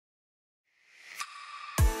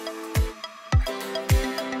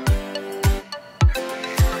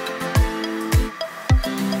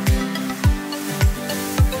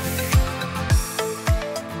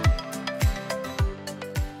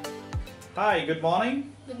Hi, good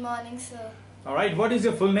morning. Good morning, sir. All right, what is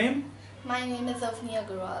your full name? My name is Avni.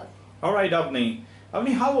 All right, Avni.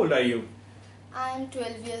 Avni, how old are you? I am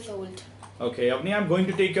 12 years old. Okay, Avni, I'm going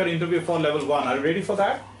to take your interview for level 1. Are you ready for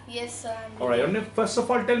that? Yes, sir, I'm All right, ready. Avni, first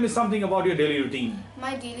of all, tell me something about your daily routine.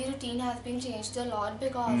 My daily routine has been changed a lot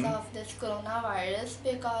because of this coronavirus.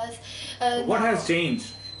 Because What now, has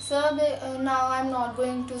changed? sir, now I'm not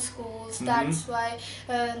going to schools. That's why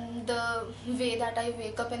the way that I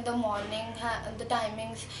wake up in the morning, the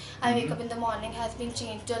timings I wake up in the morning has been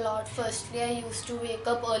changed a lot. Firstly, I used to wake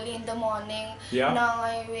up early in the morning. Yeah. Now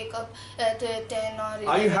I wake up at 10 or 11.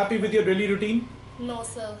 Are you happy with your daily routine? No,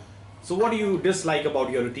 sir. So what do you dislike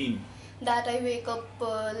about your routine? That I wake up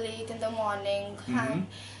late in the morning and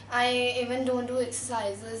I even don't do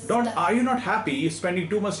exercises. Are you not happy spending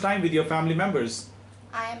too much time with your family members?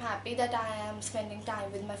 I am happy that I am spending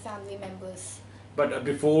time with my family members. But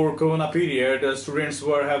before Corona period, students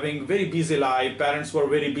were having very busy life, parents were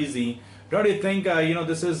very busy. Don't you think,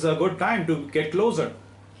 this is a good time to get closer?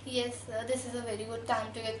 Yes, this is a very good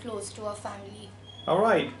time to get close to our family. All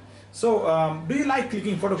right. So, do you like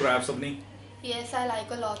clicking photographs, Avni? Yes, I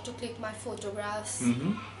like a lot to click my photographs.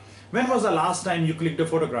 When was the last time you clicked a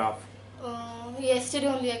photograph? Yesterday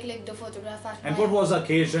only I clicked the photograph at And what was the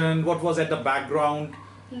occasion? What was at the background?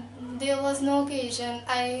 There was no occasion.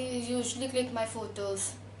 I usually click my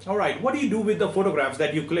photos. All right. What do you do with the photographs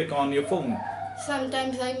that you click on your phone?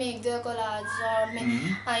 Sometimes I make the collage or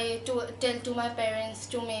I tell to my parents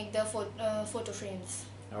to make the photo frames.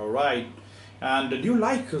 All right. And do you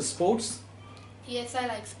like sports? Yes, I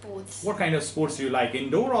like sports. What kind of sports do you like,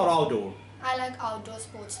 indoor or outdoor? I like outdoor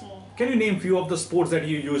sports more. Can you name few of the sports that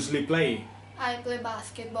you usually play? I play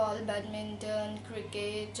basketball, badminton,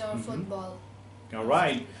 cricket or football. All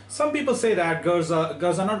right. Some people say that girls are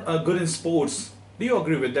not good in sports. Do you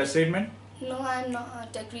agree with that statement? No, I'm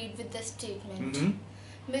not agreed with the statement.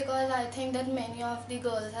 Because I think that many of the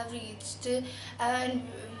girls have reached and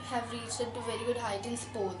have reached a very good height in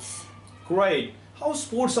sports. Great. How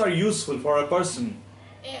sports are useful for a person?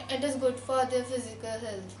 It is good for their physical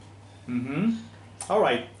health. All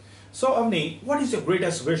right. So, Avni, what is your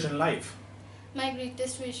greatest wish in life? My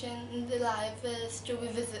greatest vision in the life is to be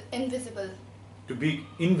invisible. To be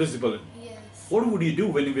invisible? Yes. What would you do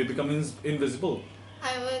when you become invisible?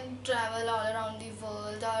 I would travel all around the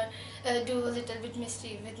world or do a little bit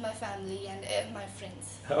mischief with my family and my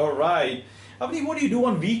friends. All right. Avni, what do you do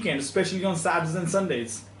on weekends, especially on Saturdays and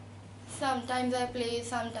Sundays? Sometimes I play,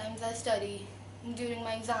 sometimes I study. During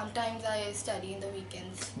my exam times, I study in the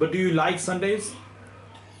weekends. But do you like Sundays?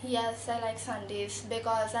 Yes, I like Sundays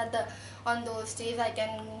because on those days I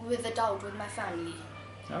can visit out with my family.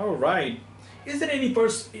 All right. Is there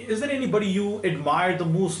anybody you admire the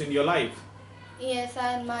most in your life? Yes,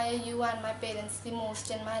 I admire you and my parents the most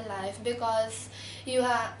in my life because you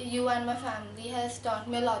and my family has taught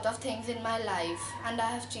me a lot of things in my life and I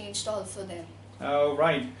have changed also them. All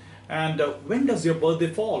right. And when does your birthday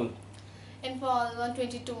fall? It falls on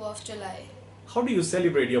 22 of July. How do you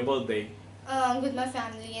celebrate your birthday? With my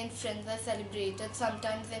family and friends I celebrate it.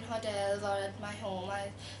 Sometimes in hotels or at my home I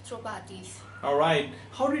throw parties. All right.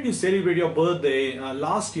 How did you celebrate your birthday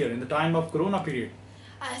last year in the time of Corona period?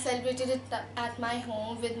 I celebrated it at my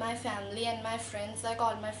home with my family and my friends. I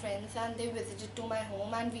called my friends and they visited to my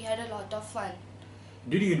home and we had a lot of fun.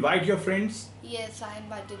 Did you invite your friends? Yes, I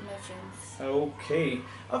invited my friends. Okay.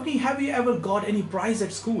 Avni, have you ever got any prize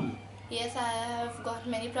at school? Yes, I have got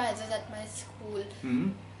many prizes at my school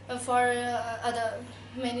for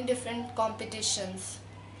many different competitions.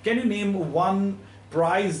 Can you name one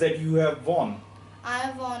prize that you have won? I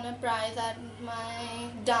have won a prize at my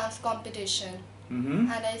dance competition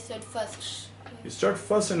and I stood first. You stood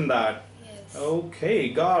first in that? Yes. Okay,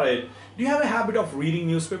 got it. Do you have a habit of reading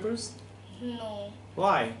newspapers? No.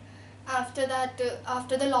 Why? After that,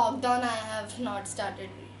 after the lockdown, I have not started.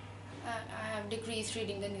 I have decreased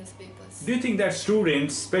reading the newspapers. Do you think that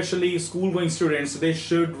students, especially school-going students, they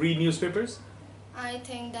should read newspapers? I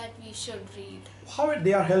think that we should read. How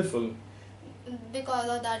they are helpful? Because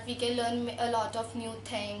of that, we can learn a lot of new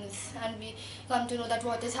things and we come to know that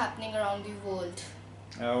what is happening around the world.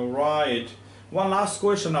 All right. One last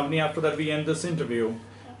question, Avni, after that we end this interview.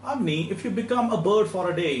 Avni, if you become a bird for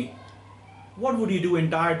a day, what would you do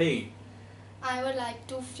entire day? I would like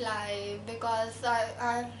to fly because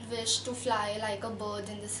I wish to fly like a bird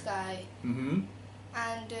in the sky.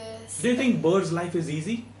 And do you think birds' life is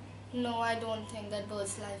easy? No, I don't think that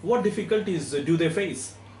birds' life. What difficulties do they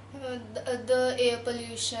face? The air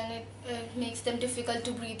pollution, it makes them difficult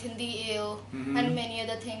to breathe in the air and many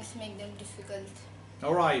other things make them difficult.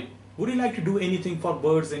 Alright, would you like to do anything for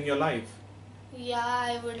birds in your life? Yeah,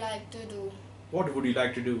 I would like to do. What would you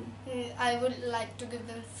like to do? I would like to give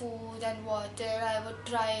them food and water. I would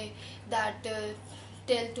try that,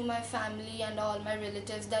 tell to my family and all my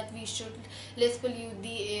relatives that we should less pollute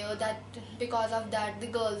the air. That because of that, the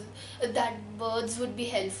girls, that birds would be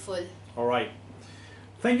helpful. All right.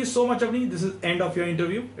 Thank you so much, Avni. This is end of your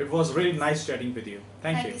interview. It was really nice chatting with you.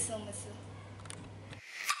 Thank Thank you. you so much, sir.